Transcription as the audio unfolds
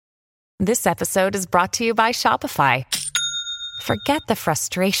This episode is brought to you by Shopify. Forget the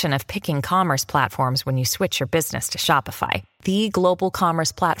frustration of picking commerce platforms when you switch your business to Shopify, the global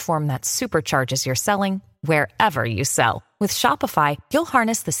commerce platform that supercharges your selling wherever you sell. With Shopify, you'll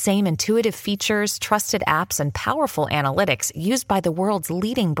harness the same intuitive features, trusted apps, and powerful analytics used by the world's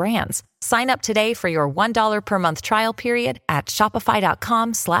leading brands. Sign up today for your $1 per month trial period at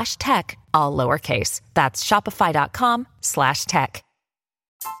shopify.com/tech, all lowercase. That's shopify.com/tech.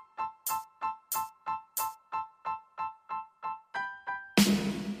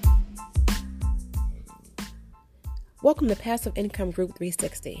 Welcome to Passive Income Group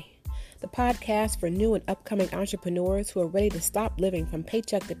 360, the podcast for new and upcoming entrepreneurs who are ready to stop living from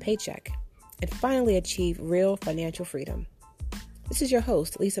paycheck to paycheck and finally achieve real financial freedom. This is your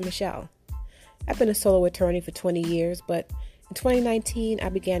host, Lisa Michelle. I've been a solo attorney for 20 years, but in 2019, I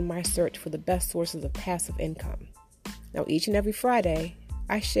began my search for the best sources of passive income. Now, each and every Friday,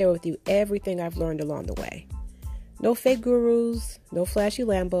 I share with you everything I've learned along the way. No fake gurus, no flashy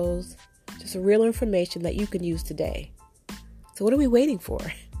Lambos, just real information that you can use today. So what are we waiting for?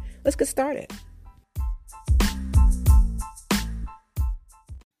 Let's get started.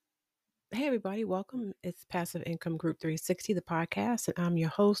 Hey everybody, welcome. It's Passive Income Group 360, the podcast, and I'm your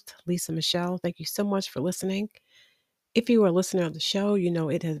host, Lisa Michelle. Thank you so much for listening. If you are a listener of the show, you know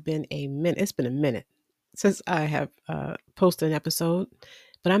it has been a minute. It's been a minute since I have posted an episode,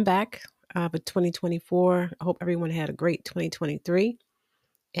 but I'm back for 2024. I hope everyone had a great 2023.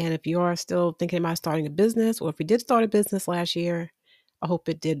 And if you are still thinking about starting a business, or if you did start a business last year, I hope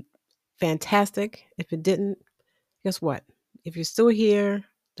it did fantastic. If it didn't, guess what? If you're still here,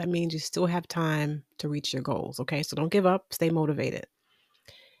 that means you still have time to reach your goals. Okay, so don't give up. Stay motivated.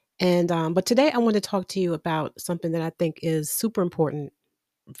 And but today I want to talk to you about something that I think is super important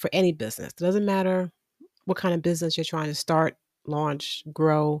for any business. It doesn't matter what kind of business you're trying to start, launch,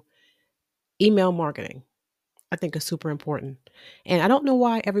 grow. Email marketing, I think, is super important. And I don't know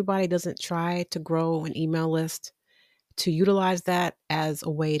why everybody doesn't try to grow an email list, to utilize that as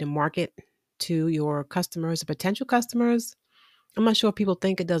a way to market to your customers or potential customers. I'm not sure if people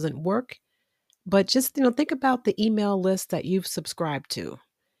think it doesn't work, but just, think about the email list that you've subscribed to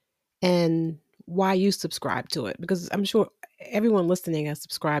and why you subscribe to it. Because I'm sure everyone listening has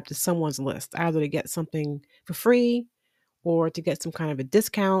subscribed to someone's list, either to get something for free or to get some kind of a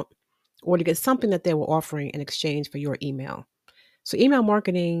discount or to get something that they were offering in exchange for your email. So email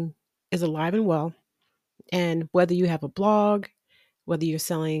marketing is alive and well. And whether you have a blog, whether you're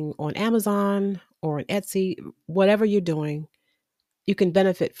selling on Amazon or on Etsy, whatever you're doing, you can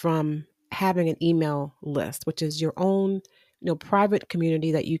benefit from having an email list, which is your own, private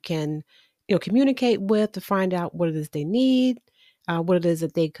community that you can, communicate with to find out what it is they need, what it is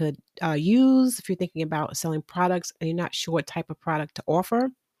that they could use. If you're thinking about selling products and you're not sure what type of product to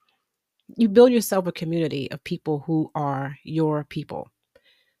offer, you build yourself a community of people who are your people.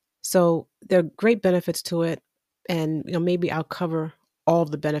 So there are great benefits to it. And, maybe I'll cover all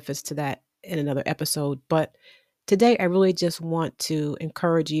of the benefits to that in another episode. But today, I really just want to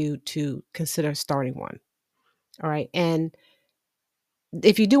encourage you to consider starting one. All right. And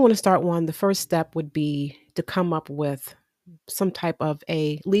if you do want to start one, the first step would be to come up with some type of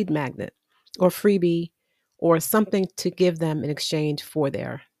a lead magnet or freebie or something to give them in exchange for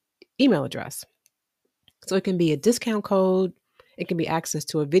their email address. So it can be a discount code. It can be access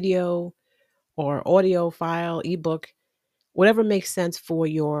to a video or audio file, ebook, whatever makes sense for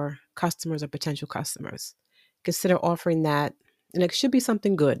your customers or potential customers. Consider offering that. And it should be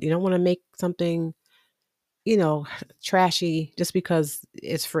something good. You don't want to make something, trashy just because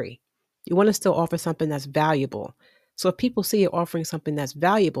it's free. You want to still offer something that's valuable. So if people see you offering something that's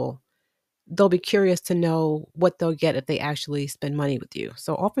valuable, they'll be curious to know what they'll get if they actually spend money with you.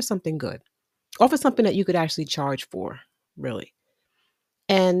 So offer something good. Offer something that you could actually charge for, really.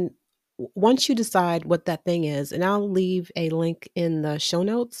 And once you decide what that thing is, and I'll leave a link in the show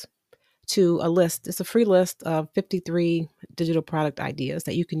notes to a list. It's a free list of 53 digital product ideas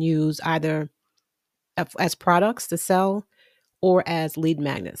that you can use either as products to sell or as lead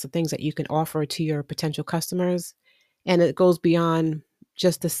magnets, so things that you can offer to your potential customers. And it goes beyond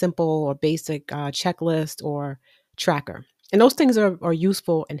just a simple or basic checklist or tracker. And those things are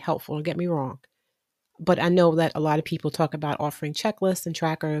useful and helpful, don't get me wrong. But I know that a lot of people talk about offering checklists and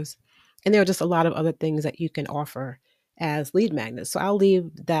trackers, and there are just a lot of other things that you can offer as lead magnets. So I'll leave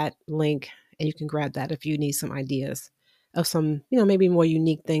that link and you can grab that if you need some ideas of some, maybe more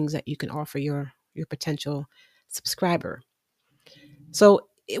unique things that you can offer your potential subscriber. So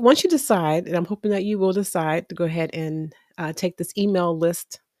once you decide, and I'm hoping that you will decide to go ahead and take this email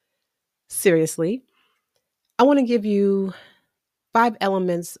list seriously, I want to give you 5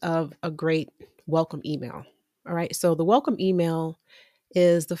 elements of a great welcome email. All right. So the welcome email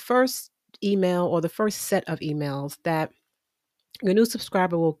is the first email or the first set of emails that your new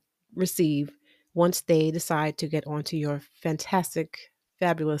subscriber will receive once they decide to get onto your fantastic,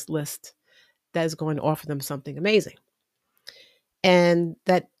 fabulous list that is going to offer them something amazing. And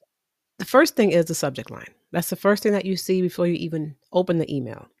that the first thing is the subject line. That's the first thing that you see before you even open the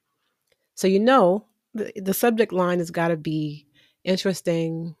email. So the subject line has got to be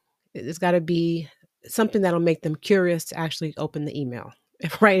interesting. It's got to be something that'll make them curious to actually open the email.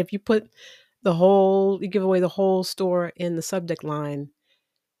 Right? If you put you give away the whole store in the subject line,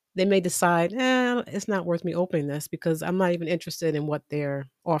 they may decide, it's not worth me opening this because I'm not even interested in what they're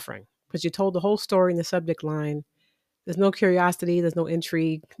offering. Because you told the whole story in the subject line. There's no curiosity, there's no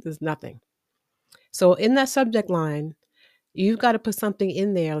intrigue, there's nothing. So in that subject line, you've got to put something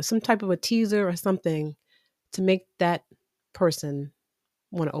in there, some type of a teaser or something to make that person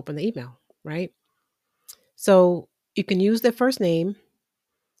want to open the email, right? So you can use their first name,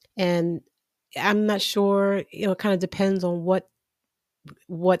 and I'm not sure, it kind of depends on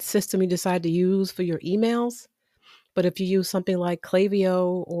what system you decide to use for your emails. But if you use something like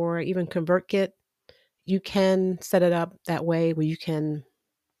Klaviyo or even ConvertKit, you can set it up that way where you can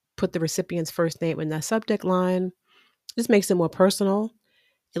put the recipient's first name in that subject line. This makes it more personal.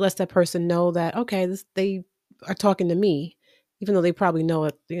 It lets that person know that, okay, they are talking to me, even though they probably know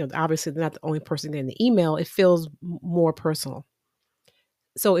it, obviously they're not the only person getting the email. It feels more personal.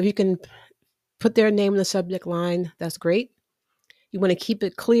 So if you can put their name in the subject line, that's great. You want to keep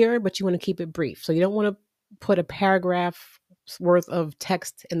it clear, but you want to keep it brief. So you don't want to put a paragraph worth of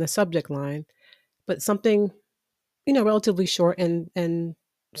text in the subject line, but something, relatively short and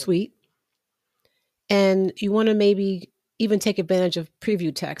sweet. And you want to maybe even take advantage of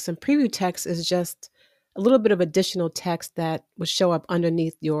preview text. And preview text is just a little bit of additional text that would show up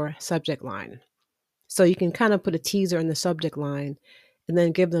underneath your subject line. So you can kind of put a teaser in the subject line and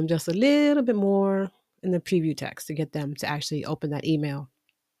then give them just a little bit more in the preview text to get them to actually open that email.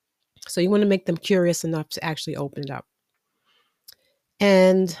 So you want to make them curious enough to actually open it up.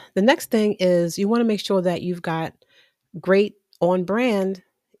 And the next thing is you want to make sure that you've got great on-brand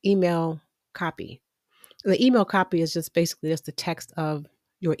email copy. The email copy is just basically just the text of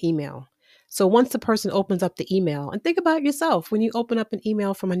your email. So once the person opens up the email, and think about yourself when you open up an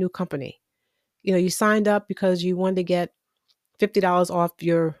email from a new company, you signed up because you wanted to get $50 off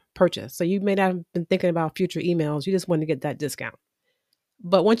your purchase. So you may not have been thinking about future emails. You just wanted to get that discount.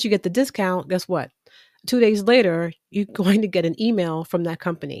 But once you get the discount, guess what? 2 days later, you're going to get an email from that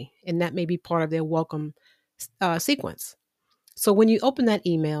company, and that may be part of their welcome sequence. So when you open that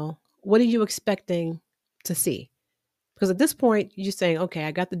email, what are you expecting to see? Because at this point, you're saying, okay,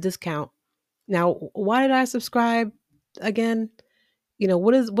 I got the discount. Now, why did I subscribe again?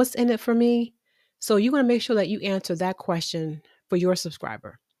 What's in it for me? So you want to make sure that you answer that question for your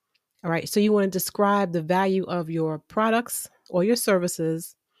subscriber. All right. So you want to describe the value of your products or your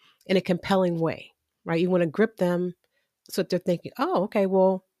services in a compelling way, right? You want to grip them so that they're thinking, oh, okay,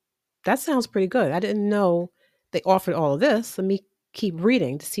 well, that sounds pretty good. I didn't know they offered all of this. Let me keep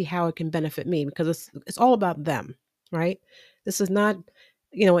reading to see how it can benefit me, because it's all about them, right? This is not,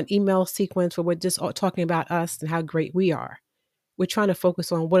 an email sequence where we're just all talking about us and how great we are. We're trying to focus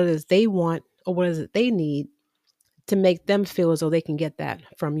on what it is they want or what is it they need to make them feel as though they can get that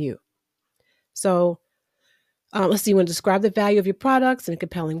from you. So let's see, you want to describe the value of your products in a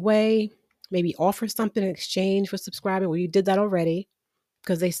compelling way, maybe offer something in exchange for subscribing. Well, you did that already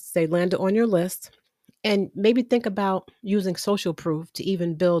because they landed on your list. And maybe think about using social proof to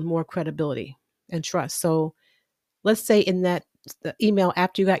even build more credibility and trust. So let's say in the email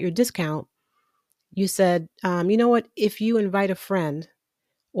after you got your discount, you said, you know what, if you invite a friend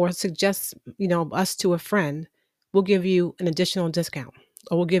or suggest, us to a friend, we'll give you an additional discount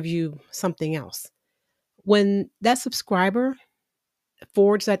or we'll give you something else. When that subscriber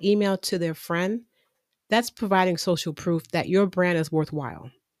forwards that email to their friend, that's providing social proof that your brand is worthwhile,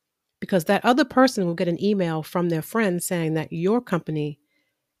 because that other person will get an email from their friend saying that your company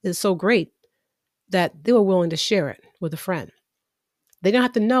is so great that they were willing to share it with a friend. They don't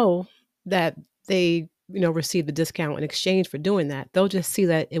have to know that they, received the discount in exchange for doing that. They'll just see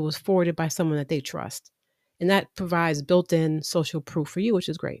that it was forwarded by someone that they trust. And that provides built-in social proof for you, which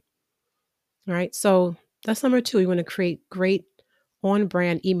is great. All right. So that's number 2. You want to create great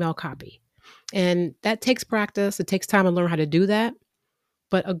on-brand email copy. And that takes practice. It takes time to learn how to do that.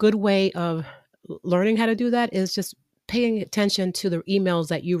 But a good way of learning how to do that is just paying attention to the emails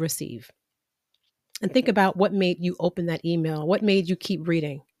that you receive. And think about what made you open that email, what made you keep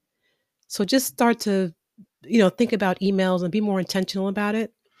reading. So just start to think about emails and be more intentional about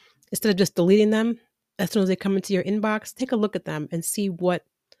it. Instead of just deleting them as soon as they come into your inbox, take a look at them and see what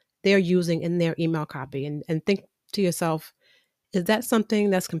they're using in their email copy, and think to yourself, is that something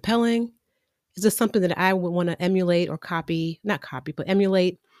that's compelling? Is this something that I would want to emulate or copy, not copy, but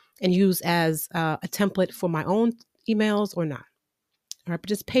emulate and use as a template for my own emails or not? All right, but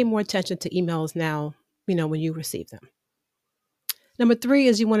just pay more attention to emails now, when you receive them. Number 3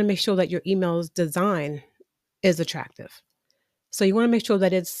 is you want to make sure that your email's design is attractive. So you want to make sure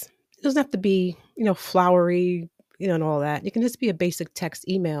that it doesn't have to be, flowery, and all that. It can just be a basic text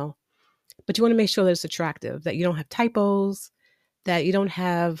email, but you want to make sure that it's attractive, that you don't have typos, that you don't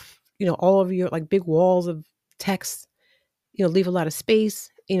have, all of your like big walls of text, leave a lot of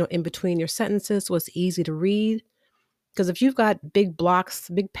space, in between your sentences so it's easy to read. Because if you've got big blocks,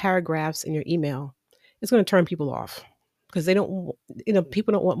 big paragraphs in your email, it's going to turn people off because they don't,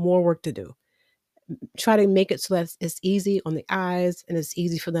 people don't want more work to do. Try to make it so that it's easy on the eyes and it's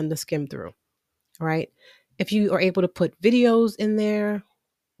easy for them to skim through. All right. If you are able to put videos in there,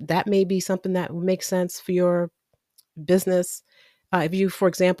 that may be something that would make sense for your business. If you, for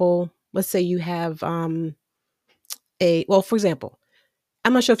example, let's say you have for example,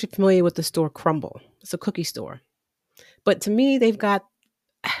 I'm not sure if you're familiar with the store Crumble. It's a cookie store. But to me, they've got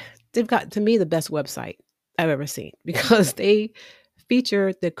to me the best website I've ever seen because they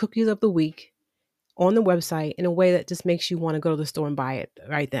feature the cookies of the week on the website in a way that just makes you want to go to the store and buy it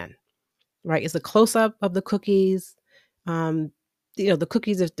right then. Right? It's a close up of the cookies. The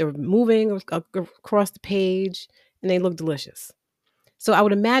cookies, if they're moving across the page, and they look delicious. So I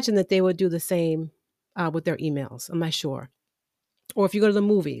would imagine that they would do the same with their emails. I'm not sure. Or if you go to the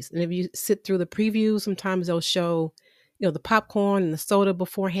movies and if you sit through the previews, sometimes they'll show, the popcorn and the soda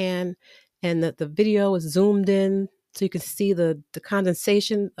beforehand, and the video is zoomed in so you can see the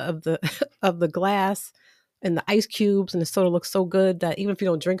condensation of the of the glass and the ice cubes, and the soda looks so good that even if you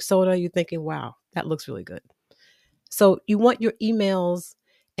don't drink soda, you're thinking, wow, that looks really good. So you want your emails,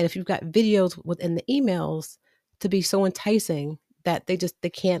 and if you've got videos within the emails, to be so enticing that they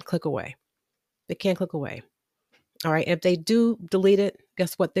can't click away. They can't click away. All right. And if they do delete it,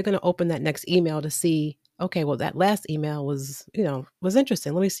 guess what? They're going to open that next email to see, okay, well, that last email was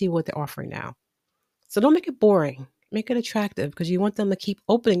interesting. Let me see what they're offering now. So don't make it boring. Make it attractive because you want them to keep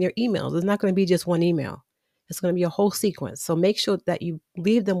opening your emails. It's not going to be just one email. It's going to be a whole sequence. So make sure that you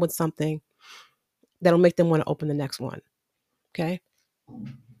leave them with something that'll make them want to open the next one. Okay.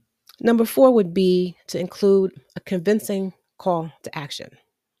 Number 4 would be to include a convincing call to action.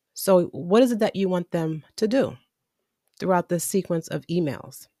 So what is it that you want them to do throughout this sequence of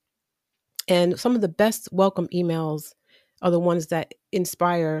emails? And some of the best welcome emails are the ones that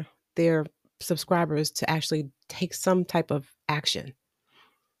inspire their subscribers to actually take some type of action.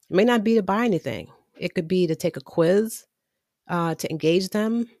 It may not be to buy anything. It could be to take a quiz, to engage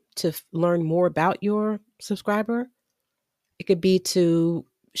them, to learn more about your subscriber. It could be to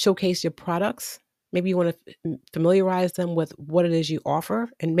showcase your products. Maybe you want to familiarize them with what it is you offer,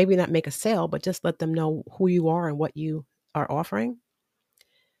 and maybe not make a sale, but just let them know who you are and what you are offering.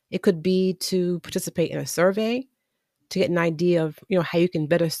 It could be to participate in a survey to get an idea of, how you can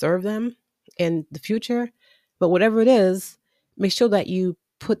better serve them in the future. But whatever it is, make sure that you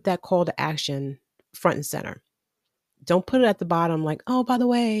put that call to action front and center. Don't put it at the bottom like, oh, by the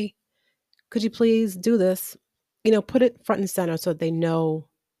way, could you please do this? Put it front and center so that they know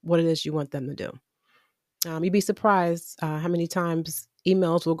what it is you want them to do. You'd be surprised how many times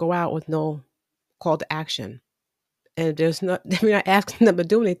emails will go out with no call to action. And if you're not asking them to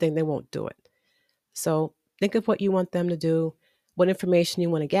do anything, they won't do it. So think of what you want them to do, what information you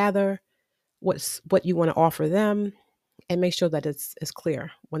want to gather, what you want to offer them, and make sure that it's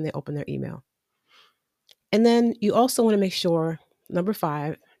clear when they open their email. And then you also want to make sure, number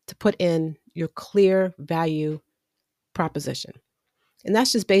 5, to put in your clear value proposition. And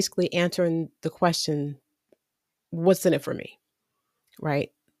that's just basically answering the question, what's in it for me,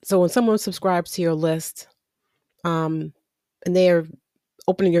 right? So when someone subscribes to your list, and they're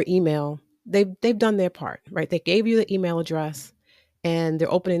opening your email, they've done their part, right? They gave you the email address and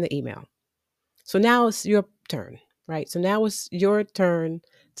they're opening the email. So now it's your turn, right? So now it's your turn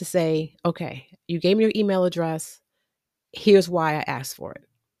to say, okay, you gave me your email address. Here's why I asked for it,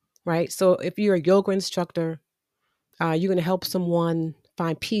 right? So if you're a yoga instructor, you're going to help someone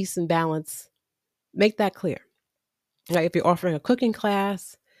find peace and balance. Make that clear, right? If you're offering a cooking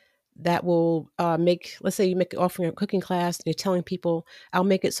class, that will let's say you offering a cooking class and you're telling people, I'll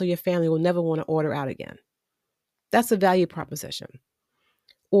make it so your family will never want to order out again. That's a value proposition.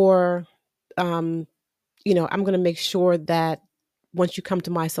 Or, I'm going to make sure that once you come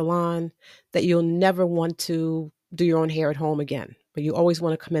to my salon that you'll never want to do your own hair at home again, but you always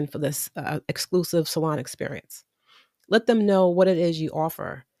want to come in for this exclusive salon experience. Let them know what it is you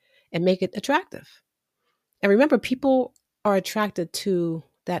offer and make it attractive. And remember, people are attracted to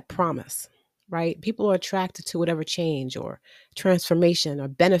that promise, right? People are attracted to whatever change or transformation or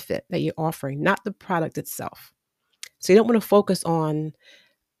benefit that you're offering, not the product itself. So you don't want to focus on,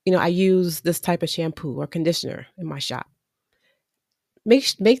 I use this type of shampoo or conditioner in my shop.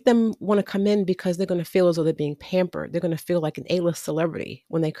 Make them want to come in because they're going to feel as though they're being pampered. They're going to feel like an A-list celebrity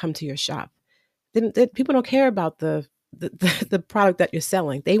when they come to your shop. People don't care about the product that you're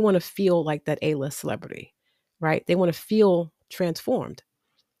selling. They want to feel like that A-list celebrity, right? They want to feel transformed.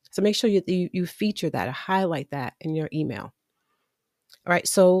 So make sure you feature that or highlight that in your email. All right.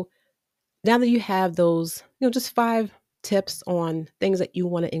 So now that you have those, just 5 tips on things that you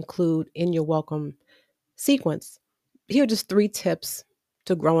want to include in your welcome sequence, here are just 3 tips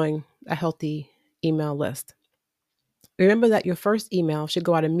to growing a healthy email list. Remember that your first email should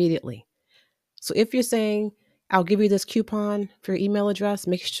go out immediately. So if you're saying, I'll give you this coupon for your email address,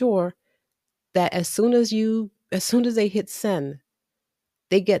 make sure that as soon as they hit send,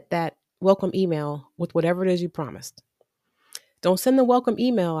 they get that welcome email with whatever it is you promised. Don't send the welcome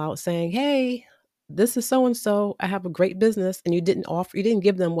email out saying, hey, this is so-and-so, I have a great business, and you didn't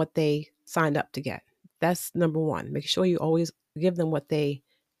give them what they signed up to get. That's number 1. Make sure you always give them what they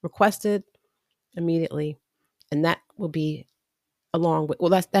requested immediately. And that will be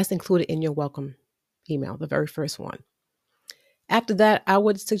that's included in your welcome email, the very first one. After that, I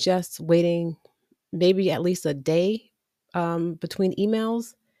would suggest waiting maybe at least a day between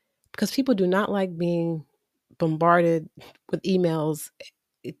emails, because people do not like being bombarded with emails,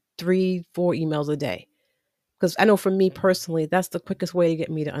 3-4 emails a day. Because I know for me personally, that's the quickest way to get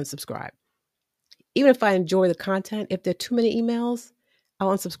me to unsubscribe. Even if I enjoy the content, if there are too many emails, I'll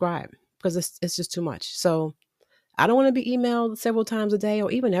unsubscribe because it's just too much. So I don't want to be emailed several times a day or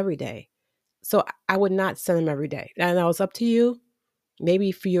even every day. So I would not send them every day. And now it's up to you.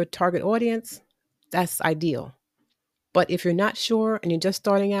 Maybe for your target audience, that's ideal. But if you're not sure and you're just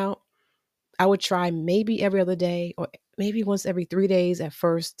starting out, I would try maybe every other day or maybe once every 3 days at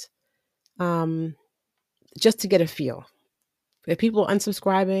first, just to get a feel. If people are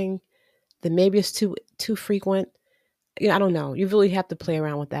unsubscribing, then maybe it's too frequent. I don't know. You really have to play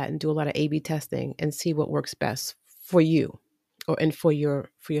around with that and do a lot of A/B testing and see what works best for you and for your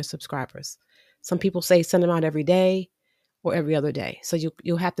subscribers. Some people say send them out every day or every other day. So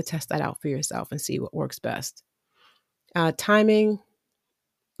you'll have to test that out for yourself and see what works best. Timing.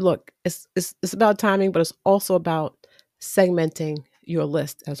 Look, it's about timing, but it's also about segmenting your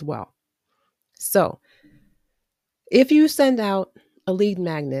list as well. So if you send out a lead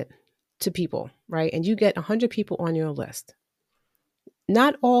magnet to people, right, and you get 100 people on your list,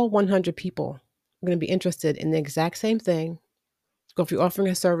 not all 100 people are going to be interested in the exact same thing. So if you're offering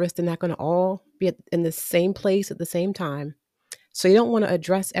a service, they're not going to all be in the same place at the same time. So you don't want to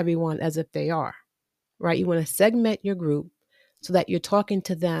address everyone as if they are, right? You want to segment your group so that you're talking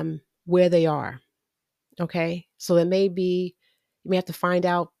to them where they are. Okay. So you may have to find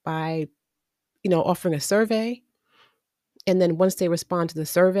out by, offering a survey. And then once they respond to the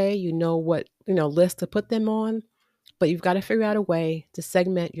survey, what, list to put them on. But you've got to figure out a way to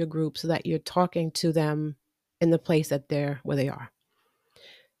segment your group so that you're talking to them in the place that where they are.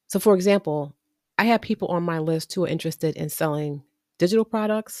 So for example, I have people on my list who are interested in selling digital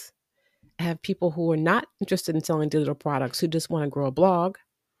products. I have people who are not interested in selling digital products, who just want to grow a blog.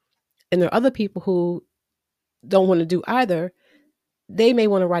 And there are other people who don't want to do either. They may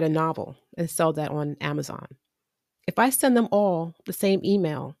want to write a novel and sell that on Amazon. If I send them all the same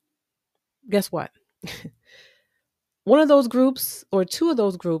email, guess what? One of those groups or 2 of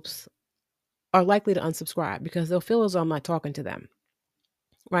those groups are likely to unsubscribe because they'll feel as though I'm not talking to them,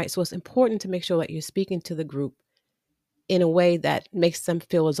 right? So it's important to make sure that you're speaking to the group in a way that makes them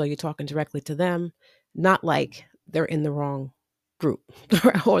feel as though you're talking directly to them, not like they're in the wrong group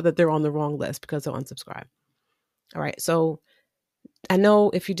or that they're on the wrong list because they'll unsubscribe. All right. So I know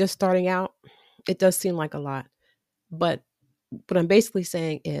if you're just starting out, it does seem like a lot, but what I'm basically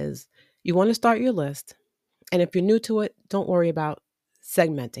saying is you want to start your list. And if you're new to it, don't worry about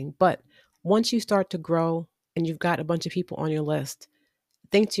segmenting. But once you start to grow and you've got a bunch of people on your list,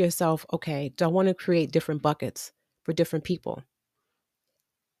 think to yourself, okay, do I want to create different buckets for different people?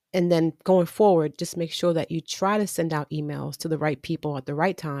 And then going forward, just make sure that you try to send out emails to the right people at the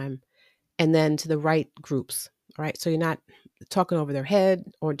right time and then to the right groups. All right. So you're not talking over their head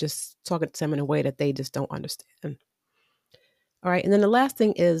or just talking to them in a way that they just don't understand. All right. And then the last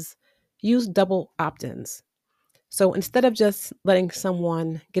thing is use double opt-ins. So instead of just letting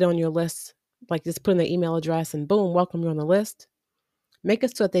someone get on your list, like just putting their email address and boom, welcome, you're on the list, make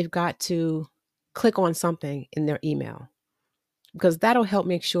it so that they've got to click on something in their email, because that'll help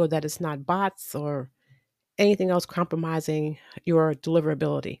make sure that it's not bots or anything else compromising your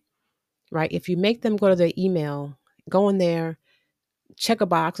deliverability, right? If you make them go to their email, go in there, check a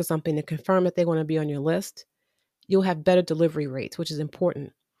box or something to confirm that they want to be on your list, you'll have better delivery rates, which is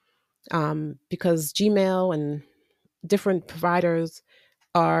important, because Gmail and different providers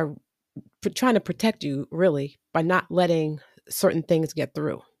are trying to protect you really by not letting certain things get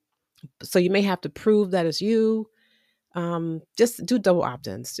through. So you may have to prove that it's you. Just do double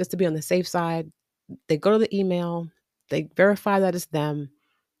opt-ins just to be on the safe side. They go to the email, they verify that it's them,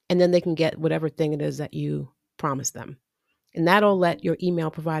 and then they can get whatever thing it is that you promised them. And that'll let your email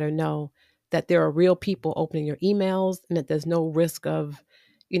provider know that there are real people opening your emails and that there's no risk of,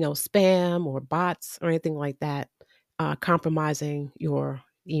 spam or bots or anything like that compromising your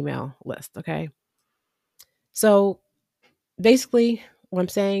email list. Okay. So basically, what I'm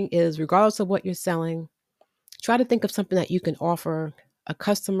saying is, regardless of what you're selling, try to think of something that you can offer a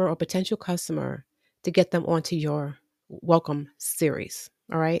customer or potential customer to get them onto your welcome series.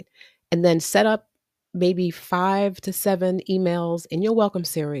 All right. And then set up maybe 5 to 7 emails in your welcome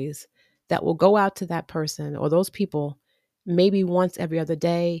series that will go out to that person or those people maybe once every other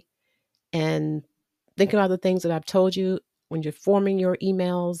day. And think about the things that I've told you when you're forming your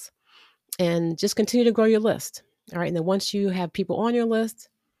emails, and just continue to grow your list. All right. And then once you have people on your list,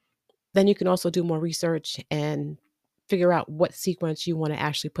 then you can also do more research and figure out what sequence you want to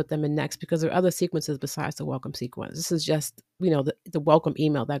actually put them in next, because there are other sequences besides the welcome sequence. This is just, the welcome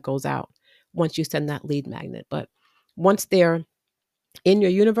email that goes out once you send that lead magnet. But once they're in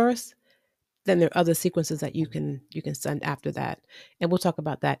your universe, then there are other sequences that you can send after that. And we'll talk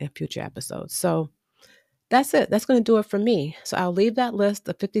about that in future episodes. So that's it. That's going to do it for me. So I'll leave that list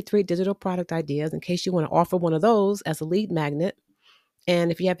of 53 digital product ideas in case you want to offer one of those as a lead magnet.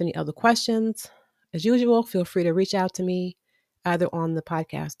 And if you have any other questions, as usual, feel free to reach out to me either on the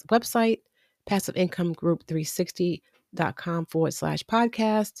podcast website,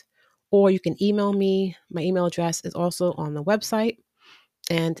 passiveincomeGroup360.com/podcast, or you can email me. My email address is also on the website.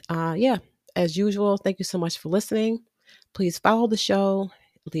 And as usual, thank you so much for listening. Please follow the show,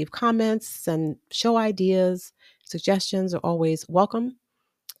 leave comments, and show ideas. Suggestions are always welcome.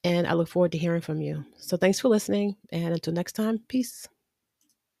 And I look forward to hearing from you. So thanks for listening. And until next time, peace.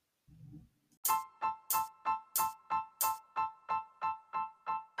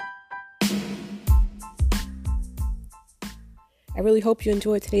 I really hope you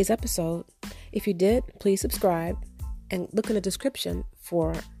enjoyed today's episode. If you did, please subscribe and look in the description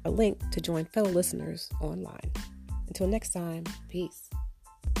for a link to join fellow listeners online. Until next time, peace.